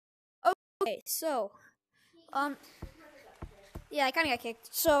Okay, so, yeah, I kind of got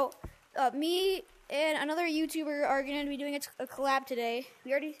kicked. So, me and another YouTuber are going to be doing a collab today.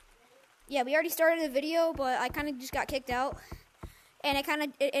 We already started the video, but I kind of just got kicked out, and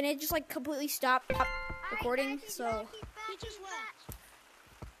it just like completely stopped recording. So,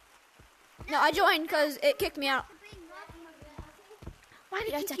 no, I joined because it kicked me out. Why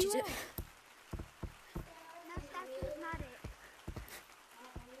did I touch it?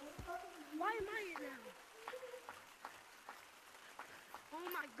 Why am I here now? Oh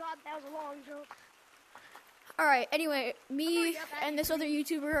my god, that was a long joke. Alright, anyway, me and this other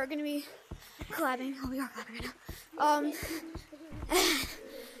YouTuber are gonna be collabing. Oh, we are collabing right now.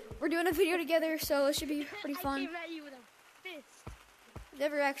 We're doing a video together, so it should be pretty fun. I came at you with a fist.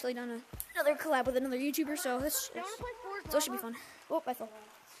 Never actually done another collab with another YouTuber, so it should be fun. Oh, I fell.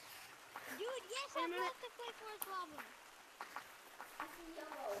 Dude, yes, I'd love to play Forest Lava.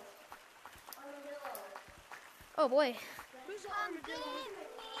 Oh boy. Who's the armadillo?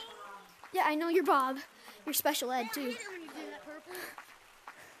 Yeah, I know you're Bob. You're special ed too. I hate it when you do that, Purple.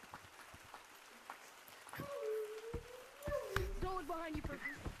 Don't look behind you, Purple.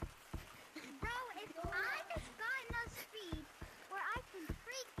 Bro, if I just got enough speed where I can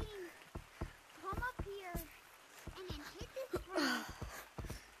freaking come up here and then hit this tree.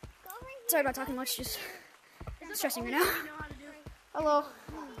 Go over here. Sorry about talking much, just stressing right now. You know how to do it. Hello.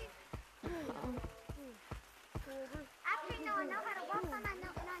 Actually, no, I know how to walk on, I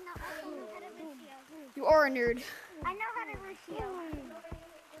know how to ratio. You are a nerd. I know how to ratio.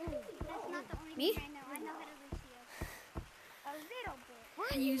 That's not the only Me? thing I know. I know how to ratio. A little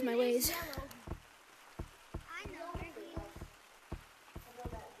bit. I use my ways. I know where he is.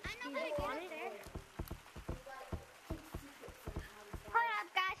 I know how to get up there. Hold up,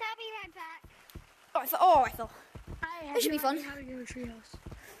 guys. I'll be right back. Oh, I fell. That should be fun. How to do a treehouse.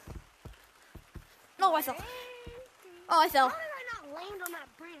 No, I fell. Oh, I fell. How did I not land on that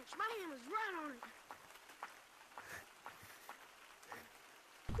branch? My hand was right on it.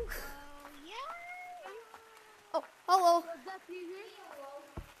 Yeah. Oh, hello. Was that easy?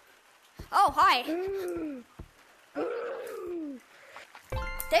 Oh, hi.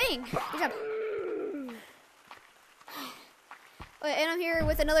 Dang. Good job. Wait, and I'm here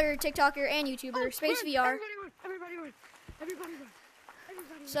with another TikToker and YouTuber, Space VR. Everybody win. Everybody win.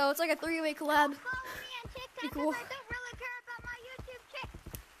 So it's like a three-way collab. Follow me on TikTok Pretty cool. because I don't really care about my YouTube chick.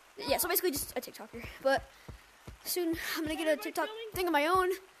 Yeah, so basically just a TikToker. But soon I'm gonna get a TikTok thing of my own,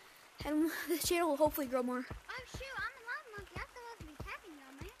 and this channel will hopefully grow more. Oh shoot, I'm a lava monkey. I'm supposed to be tapping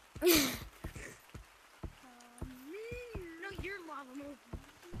y'all, man. No, you're lava monkey.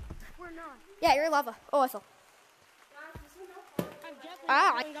 We're not. Yeah, you're lava. Oh, I fell. I'm definitely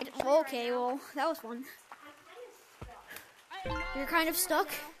Ah, going up the tree okay, right now. well, that was fun. I am not You're kind of stuck.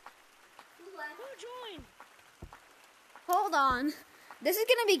 Who joined? Hold on. This is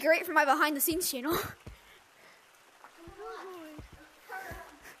gonna be great for my behind-the-scenes channel. Who joined?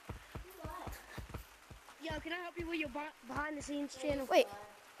 Yo, can I help you with your behind the scenes channel? Wait.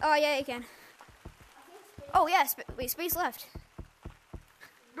 Oh, yeah, you can. Oh, yeah, wait, Space left.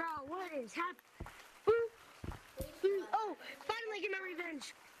 Bro, what is happening? Oh, finally get my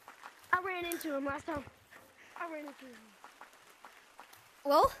revenge. I ran into him last time. I ran into him.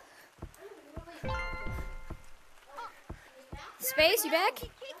 Well? Space, you back? He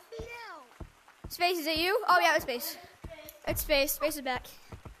kicked me out. Space, is it you? Oh, yeah, it's Space. It's Space. Space is back.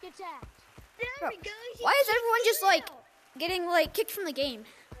 Get tapped. There Bro, we go. He why is kicked everyone me just, like, out. getting, like, kicked from the game?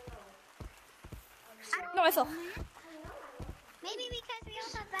 No, I fell. Maybe because we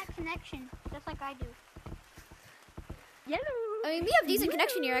also have bad connection, just like I do. Yellow. I mean, we have decent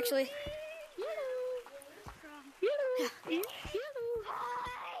connection here, actually. Yellow. Yellow.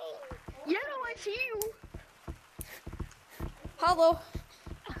 Yellow, I see you. Hello.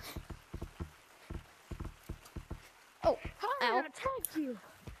 Oh, How ow. have I attacked you?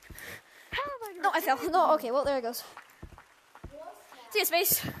 How have I No, I fell. No, okay, well, there it goes. See ya,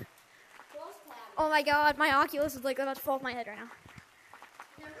 Space. Oh my god, my Oculus is like about to fall off my head right now.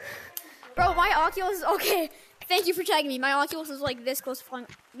 Bro, my Oculus is okay. Thank you for tagging me. My Oculus is like this close to falling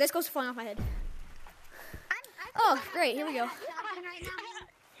off my head. Oh, great. Here we go. Right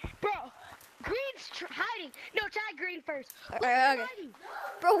now. Bro, Green's hiding. No, tag Green first. Okay. Hiding.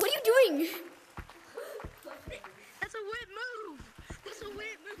 Bro, what are you doing? That's a whip move. That's a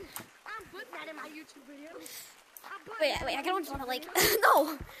whip move. I'm putting that in my YouTube video. Wait, I kind of just want to like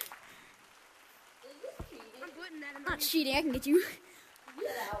no. I'm putting that in my Not cheating. I can get you.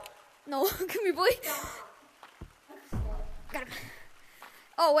 No, come here, boy. Got him.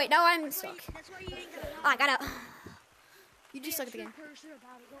 Oh wait, now I'm stuck. That's why you ain't got Ah, I got out. You just suck at the game.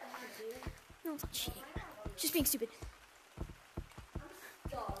 No, it's not cheating. It's just being stupid.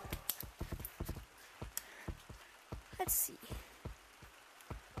 Let's see.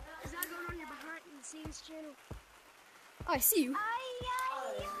 Is that going on your behind the scenes channel? Oh, I see you.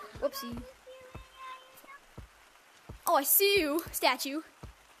 Whoopsie. Oh, I see you, statue.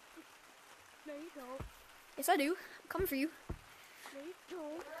 No, you don't. Yes, I do. I'm coming for you. No, you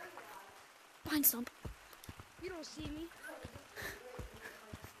don't. Behind stump. You don't see me.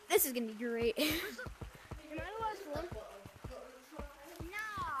 This is gonna be great. Am I the last one? No.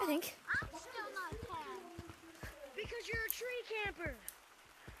 I think. I'm still not 10. Because you're a tree camper.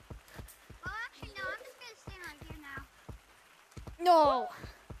 Well, actually, no. I'm just gonna stand right here now. No.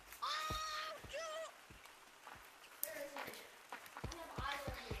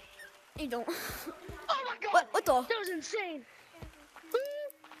 You don't. Oh my god! What the? That was insane.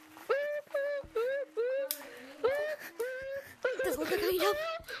 Does it look like I need help?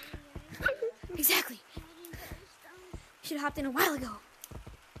 Exactly. Should have hopped in a while ago.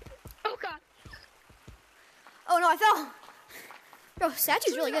 Oh god. Oh no, I fell. Bro,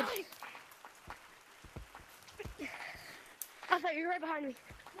 statue's really good. I thought you were right behind me.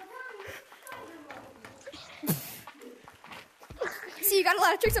 See, you got a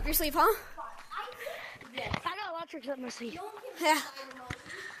lot of tricks up your sleeve, huh? I got a lot of tricks up my sleeve. Yeah.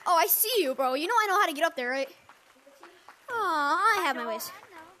 Oh, I see you, bro. You know I know how to get up there, right? Oh, I have my ways.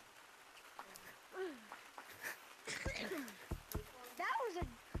 That was a...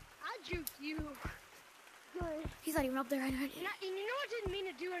 I juked you. Good. He's not even up there. I know. And you know I didn't mean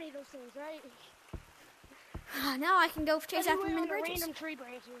to do any of those things, right? Now I can go chase I after him in went the on branches. random tree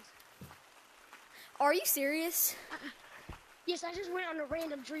branches. Are you serious? Yes, I just went on the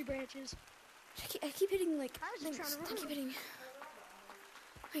random tree branches. I keep hitting like I was just things. trying to I keep hitting.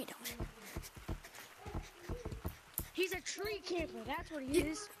 No, you don't. He's a tree camper. That's what he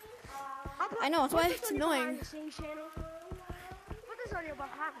is. I know. That's why Put this it's on your annoying. behind the scenes channel. Put this on your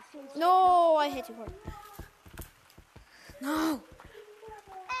behind the scenes No, I hit too hard. No.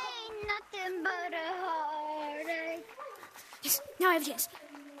 Ain't nothing but a heartache. Yes. Now I have a chance.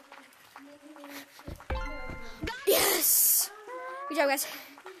 Yes. Good job, guys.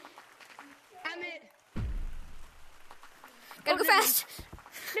 I'm it. Gotta go fast.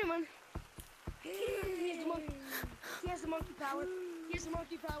 Never mind. He has the monkey power. He has the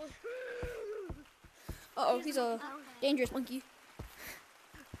monkey power. Uh-oh, he's a dangerous monkey.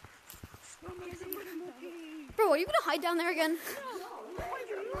 Bro, are you gonna hide down there again?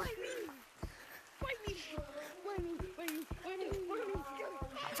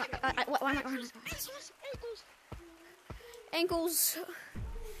 Why am I going? Ankles.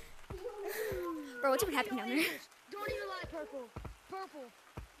 Bro, what's even happening down there? Don't even lie, purple. Purple.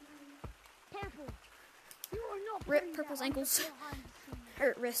 Purple. You are not Rip putting Purple's that ankles. behind the scenes.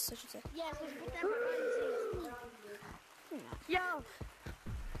 Or wrists, I should say. Yes, let's put that behind the scenes. Yo.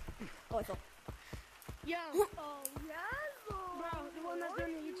 Oh, I fell. Yo. Oh, yes. Bro, the one that's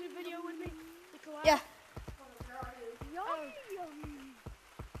doing the YouTube video with me? The collab? Yeah.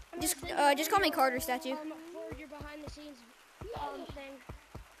 I'm Just gonna send you just call me a Carter statue. video, for your behind the scenes thing.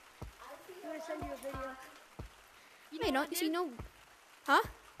 I'm gonna send you a video. Hey, what I no, see, did? no. Huh?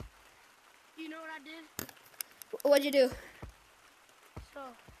 You know what I did? What'd you do? So,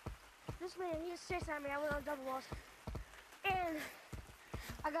 this man, he was chasing at me. I went on double loss. And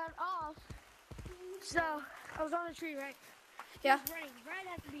I got off. So, I was on a tree, right? Yeah. He was running right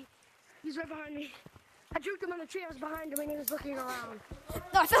after me. He was right behind me. I juked him on the tree. I was behind him and he was looking around.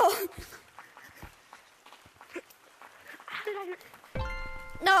 No, I fell. How did I...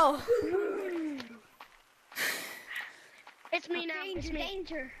 No. It's me now. Danger, It's me.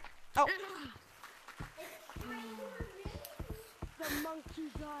 danger. Oh. The monkey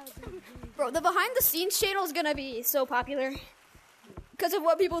guy. Bro, the behind the scenes channel is gonna be so popular because of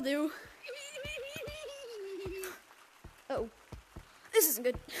what people do. Oh, this isn't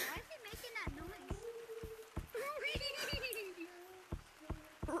good. Why is he making that noise?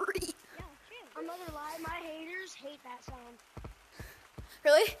 I'm not gonna lie, my haters hate that sound.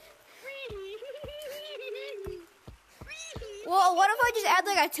 Really? Well, what if I just add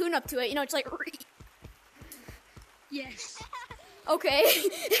like a tune up to it? You know, it's like. Yes. Okay.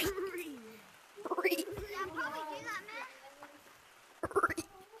 Yeah, probably do that, man.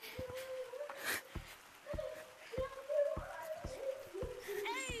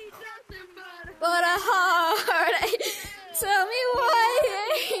 But a heartache. Tell me why it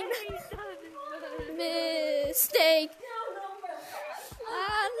ain't a mistake.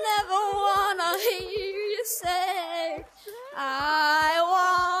 I never wanna hear you say I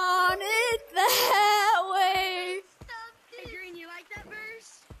want it that way.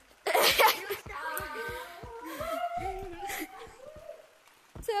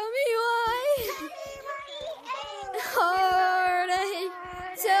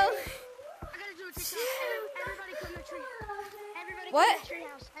 What? Come to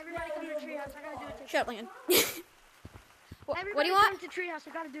treehouse. Everybody come to treehouse. I gotta do a TikTok. Shut up, Lincoln. What do Everybody you want? come to treehouse. I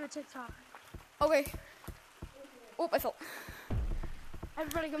gotta do a TikTok. Okay. Oh, I fell.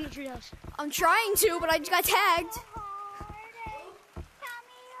 Everybody come to treehouse. I'm trying to, but I just got tagged.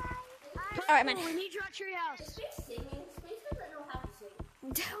 All right, man. We need you at treehouse.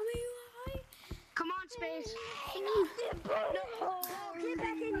 Tell me why. Come on, Space. No, get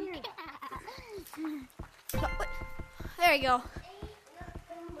back in here. What? There you go.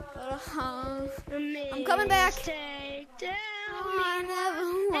 I'm coming back. Stay down. I never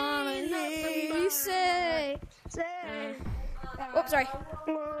wanna hear you say. Oops, sorry.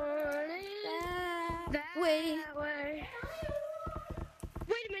 That way.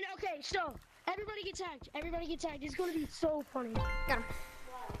 Wait a minute. Okay, so everybody get tagged. Everybody get tagged. It's gonna be so funny. Got him.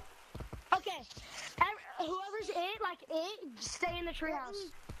 Okay. Whoever's stay in the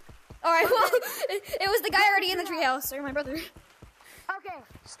treehouse. All right. Well, it was the guy already in the treehouse, or my brother. Okay,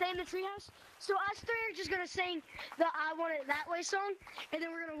 stay in the treehouse. So us three are just gonna sing the "I Want It That Way" song, and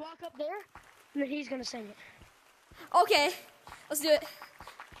then we're gonna walk up there, and then he's gonna sing it. Okay, let's do it.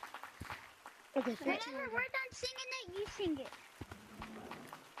 Okay. Whenever we're done singing it, you sing it.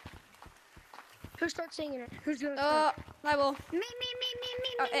 Who starts singing it? Who's gonna start? I will. Me.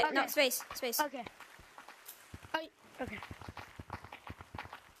 No, space. Okay. Okay.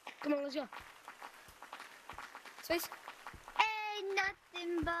 Come on, let's go. Space. Ain't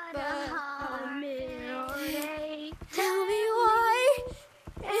nothing but a heartache. Tell me why.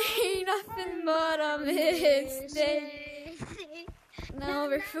 Ain't nothing but a mistake. No,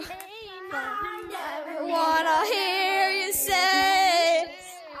 before I wanna hear you say,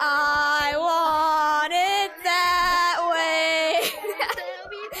 I want it that way.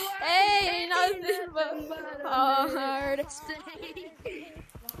 Ain't nothing but hard.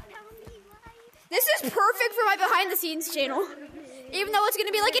 This is perfect for my behind the scenes channel. Even though it's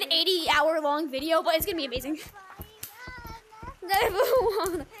gonna be like an 80-hour long video, but it's gonna be amazing. Never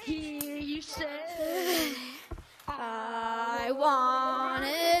wanna Hear you say, I want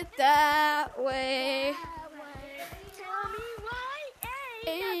it that way. tell me why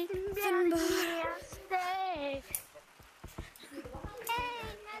Ain't ain't nothing nothing but but a mistake.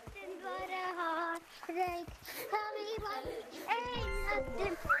 Ain't nothing but a heartache. Tell me why. Ain't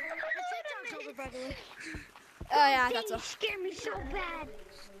nothing. The TikTok's over, by the way. Oh yeah, I thought so. You scare me so bad.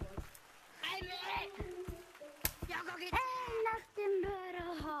 Y'all go get Ain't nothing but a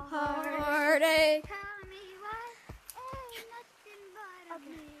heartache. Heartache. Tell me why. Ain't nothing but a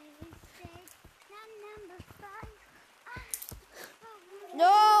mistake. Now number 5. No,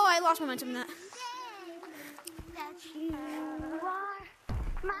 I lost momentum in that. That you are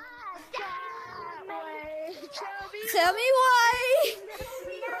my diamond. Tell me why.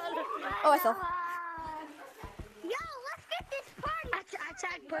 Oh, I fell. Yo, let's get this party. I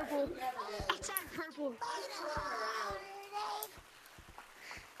tagged purple. I tagged purple.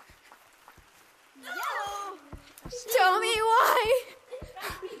 Tell me why.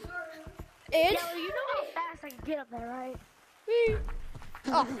 And Yo, you know how fast I can get up there, right?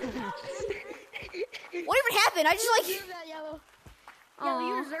 oh, what even happened? I just You like. deserve that, Yellow. Yellow,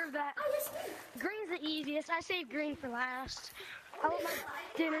 Aw. you deserve that. Green's the easiest. I saved green for last. I want my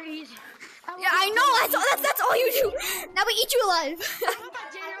dinner easy. Yeah, I know. That's all you do. Now we eat you alive. I want my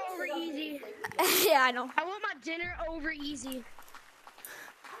dinner over easy. Yeah, I know. I want my dinner over easy.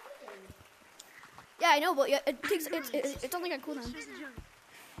 Yeah, I know, but yeah, it takes it's only got cooldown.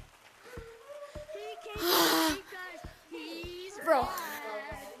 Bro.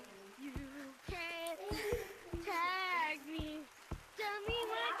 You can't tag me. Tell me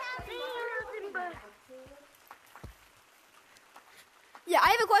what nothing but. Yeah, I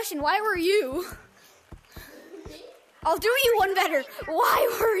have a question. Why were you? I'll do you one better. Why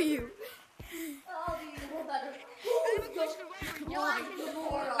were you?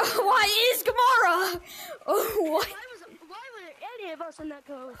 Why is Gamora? Oh, what? Why were any of us in that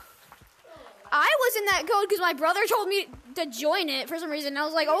code? I was in that code because my brother told me to join it for some reason. I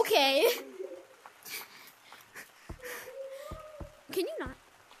was like, okay. Can you not?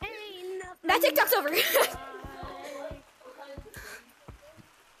 Ain't nothing. That TikTok's over.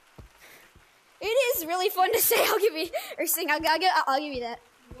 It is really fun to say. I'll give you or sing. I'll give you that.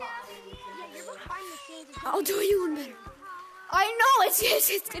 Yeah, you're behind the scenes. I'll do you one better. I know it's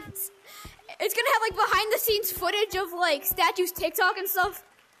gonna have like behind the scenes footage of like statues, TikTok and stuff.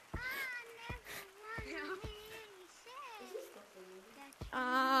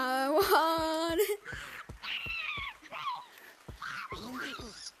 I want it.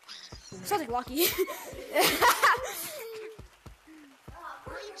 Sounds like Lucky. Why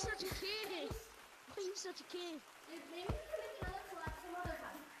are you such a kid? Why are you such a kid?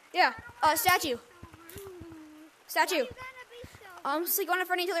 Yeah. Statue. Statue. You gotta be so. Just like want to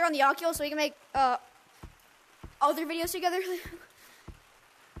friend each other on the Oculus so we can make other videos together.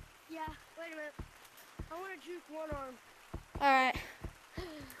 Yeah, wait a minute. I want to juke one arm. All right.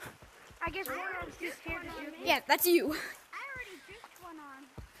 I guess one arm's too scared to juke. Yeah, that's you. I already juked one on.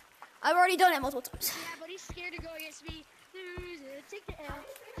 I've already done it multiple times. Yeah, but he's scared to go against me. Take the L.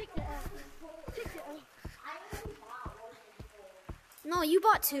 Take the L. Take the L. No, you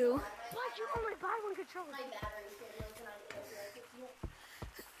bought two. Why'd you only buy one controller?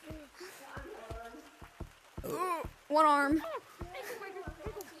 One arm.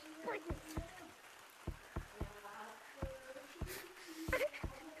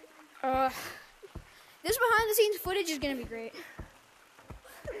 This behind the scenes footage is gonna be great.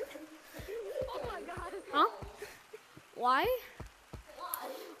 Oh my god. Huh? Why?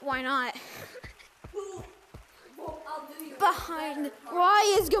 Why not? Behind.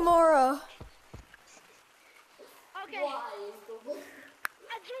 Why is Gamora? Okay. I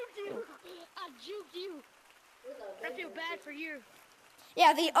juked you. I juked you. I feel bad for you.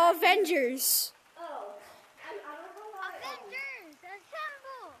 Yeah, the Avengers. Avengers,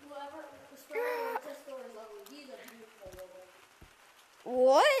 assemble!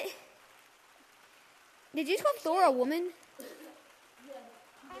 What? Did you just call Thor a woman?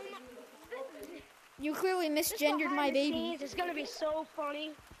 You clearly misgendered my baby. It's gonna be so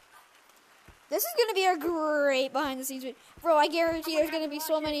funny. This is gonna be a great behind the scenes video. Bro, I guarantee there's gonna be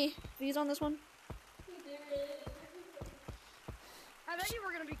so many views on this one. I bet you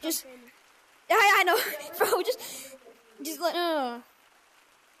we're gonna be Just- famous. I know. Bro, just let Yeah.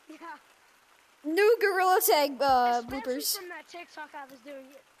 new Gorilla Tag Especially bloopers. from that TikTok I was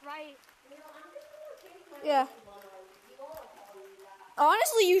doing, right? Yeah.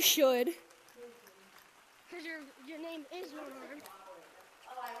 Honestly, you should. Because your name is one word.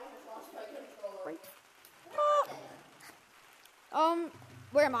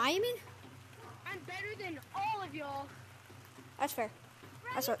 Where am I, you mean? I'm better than all of y'all. That's fair.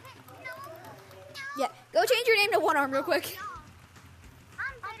 That's right. No, Yeah, go change your name to One Arm real quick.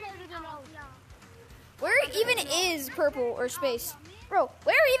 I'm better than all of y'all. Where even is purple or space? Bro,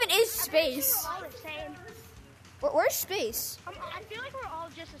 where even is space? We're all the same. Where's space? I feel like we're all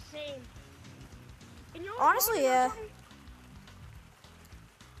just the same. And you know Honestly, yeah.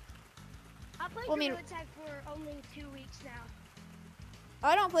 I played Well, I mean- Gorilla Tag for only 2 weeks now.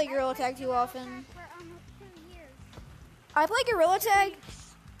 I don't play Gorilla Tag too often. For almost 2 years. I play Gorilla Tag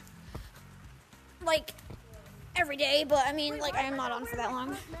like every day, but I mean, like, I am not on for that long.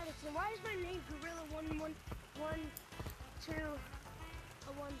 Medicine. Why is my name Gorilla 11112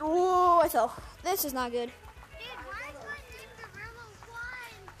 a 1? Oh, I fell. This is not good. Dude, why is my name Gorilla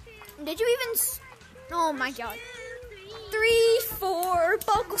 1, 2, Did you even? Oh my god. 3, 4,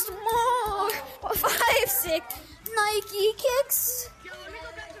 buckle some more. 5, 6, Nike kicks. Yo, let me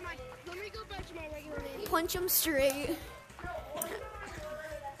go back to my regular name. Punch him straight.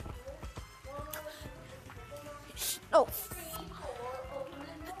 Oh.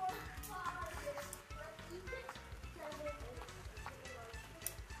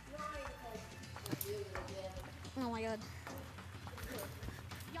 Oh my god.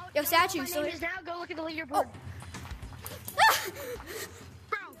 Yo, statue, My so name is now. Go look at the leaderboard.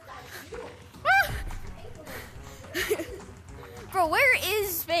 Bro, where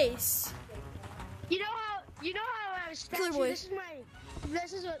is space? You know how I was Killer statue. boy.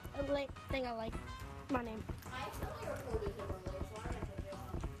 This is what a thing I like. My name.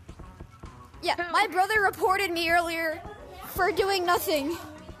 Yeah, my brother reported me earlier for doing nothing.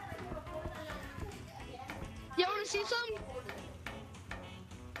 You want to see something?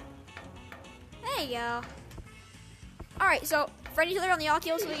 There you go. Alright, so friend each other on the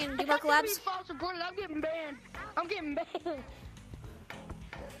Oculus so we can do more collabs. False reported. I'm getting banned. I'm getting banned.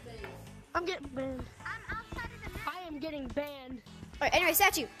 I'm getting banned. I'm outside of the map. I am getting banned. Alright, anyway,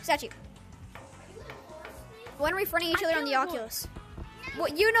 statue. When are we friending each other on the Oculus? Well,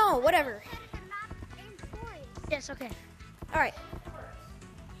 you know, whatever. The map in forest. Yes, okay. Alright.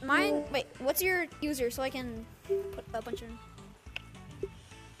 Mine, wait, what's your user so I can put a bunch of...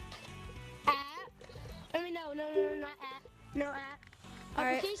 At. I mean, no, not at. No at. All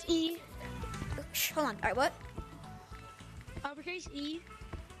right. Uppercase E. Shh, hold on. Alright, what? Uppercase E.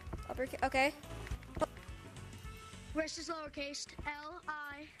 Okay. Versus lowercase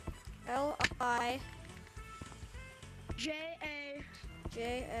L-I. L-I... J-A.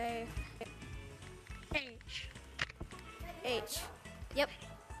 J-A... H. H. Yep.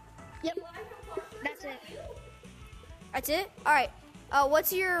 Yep. That's it. That's it? Alright.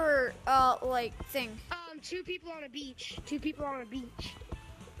 What's your, like, thing? 2 people on a beach. 2 people on a beach.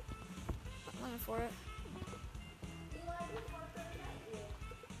 looking for it.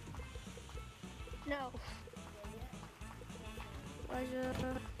 No. Elijah.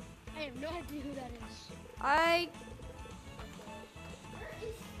 I have no idea who that is.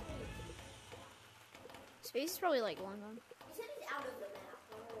 Space is probably like long gone.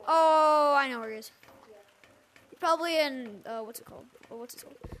 Oh, I know where he is. Probably in what's it called? Oh, what's it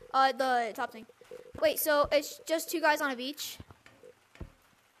called? The top thing. Wait, so it's just two guys on a beach?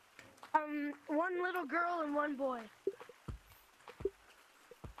 One little girl and one boy.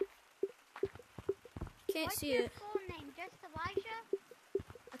 Can't see What's it. your full name? Just Elijah?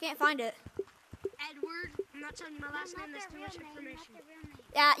 I can't find it. Edward. I'm not telling you my last name. There's too much information.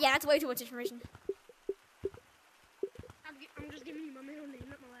 Yeah, that's way too much information. I'm just giving you my middle name,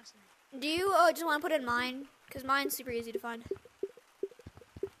 not my last name. Do you just want to put in mine? Because mine's super easy to find.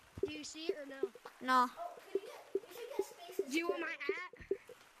 Do you see it or no? No. Do you want my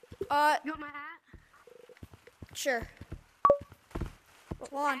hat? You want my hat? Sure.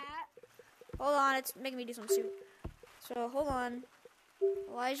 Hold on. Hold on, it's making me do some soup. So, hold on.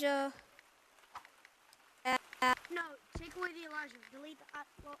 Elijah. No, take away the Elijah. Delete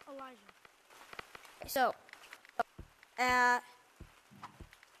the Elijah. So,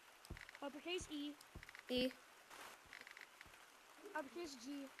 uppercase E. E. Uppercase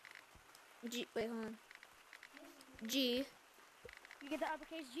G. G. Wait, hold on. G. You get the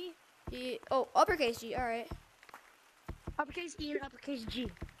uppercase G? E. Oh, uppercase G. All right. Uppercase E and uppercase G.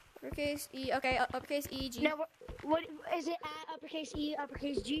 Uppercase E. Okay, uppercase E, G. Now, what is it at uppercase E,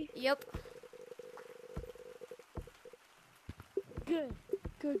 uppercase G? Yep. Good.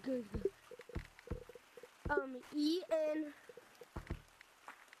 E N.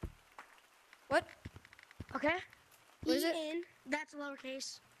 What? Okay. What is it? E-N, that's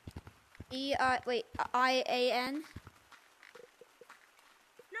lowercase. E. Wait. I-A-N.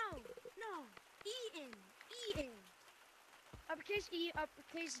 No. E-N. Uppercase E,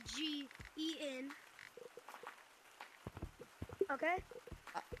 uppercase G, E-N. Okay?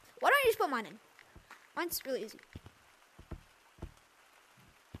 Why don't you just put mine in? Mine's really easy.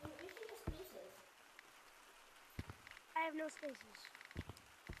 I have no spaces.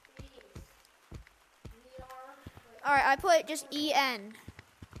 All right, I put just E-N.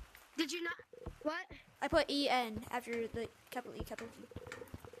 Did you not? What? I put E-N after the capital E, capital G.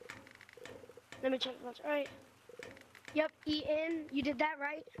 Let me check that's right. Yep, E-N. You did that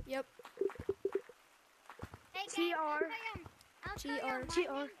right? Yep. Hey guys, TR. I'll tell you my TR.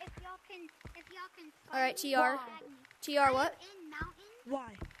 name if y'all can All right, find me. TR. TR what? In mountain.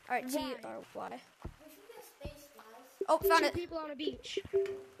 Why? All right, Why? TR-Y. Oh, found Two it. people on a beach.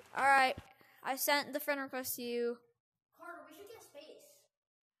 All right. I sent the friend request to you. Carter, we should get space.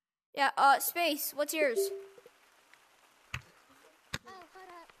 Yeah, Space, what's yours? Oh, hold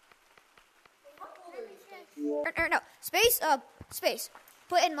up. Let me just... No, Space,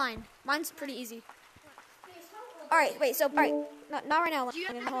 put in mine. Mine's pretty easy. All right, wait, so, all right, not right now. Do you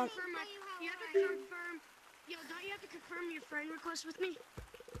have to Hold on. confirm Yo, don't you have to confirm your friend request with me?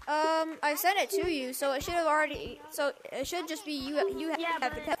 I sent it to you, so it should have already, so it should just be you Yeah, have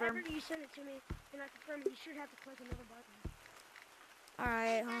but to confirm. after you send it to me and I confirm it, you should have to click another button. All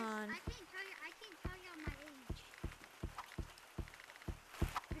right, hold Guys, on. I can't tell y'all my age.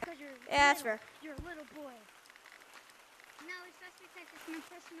 Because you're Yeah, that's little. fair. You're a little boy. No, it's just because it's my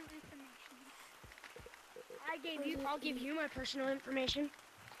personal information. I'll give you my personal information.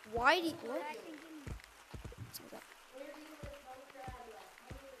 Why do you, what? I can give you. What's up with that?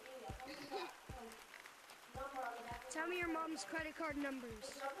 Tell me your mom's credit card numbers.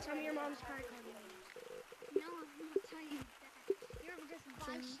 Tell me your mom's credit card numbers. No, I'm not telling you that. You're just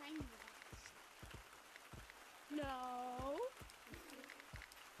buy shiny lights. No.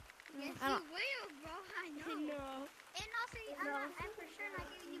 Yes, I you don't- will, bro. I know. No. And also, I'm for sure not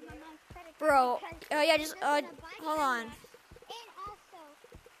giving you my mom's credit card. Bro, because yeah, just, you're gonna buy hold shiny on. lights. And also,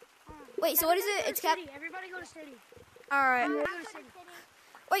 Wait, so what is Everybody it? go It's to cap. city. Everybody go to city. All right. Everybody I'm go to for city. the city.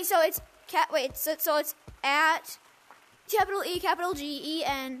 Wait, so it's wait, so it's at capital E, capital G,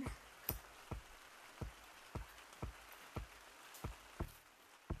 E-N.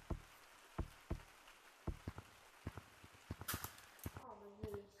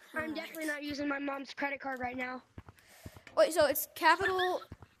 I'm definitely not using my mom's credit card right now. Wait, so it's capital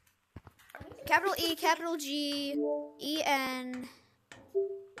E, capital G, E-N.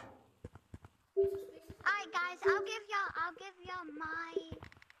 Alright, guys, I'll give y'all my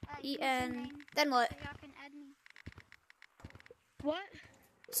E-N. username Then what? so y'all can add me. What?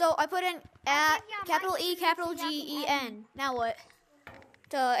 So I put in at give y'all capital my E, username capital so y'all G, can add E-N. Now what?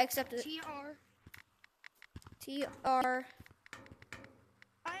 To accept it. TR. T-R.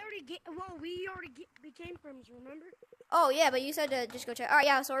 I already became friends, remember? Oh, yeah, but you said to just go check. Alright,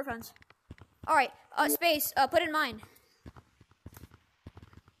 yeah, so we're friends. Alright, Space, put in mine.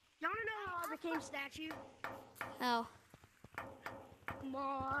 Y'all wanna know how I became statue? Oh.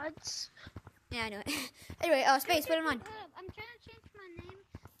 Mods. Yeah, I know it. Anyway, Space, put in mine. I'm trying to change my name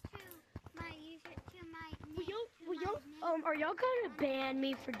to my user to my Are y'all gonna ban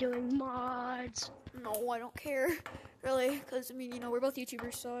me for doing mods? No, I don't care. Really, because, I mean, you know, we're both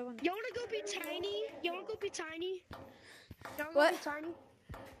YouTubers, so I wouldn't. Y'all wanna go be tiny? Y'all wanna go be tiny? Y'all wanna What? Be tiny?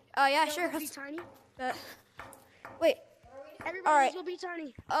 Yeah, Y'all sure. wanna be tiny? Wait. Everybody's Alright. gonna be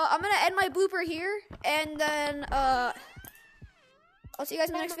tiny. I'm gonna end my blooper here, and then, I'll see you guys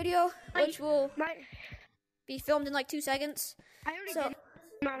in the next video, which will be filmed in like 2 seconds. I already did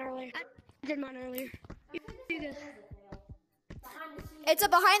mine earlier. I did mine earlier. You do this. It's a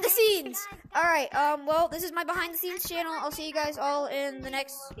behind the scenes. Alright, well, this is my behind the scenes channel. I'll see you guys all in the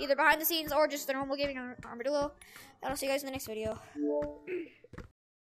next, either behind the scenes or just the normal gaming armadillo. And I'll see you guys in the next video.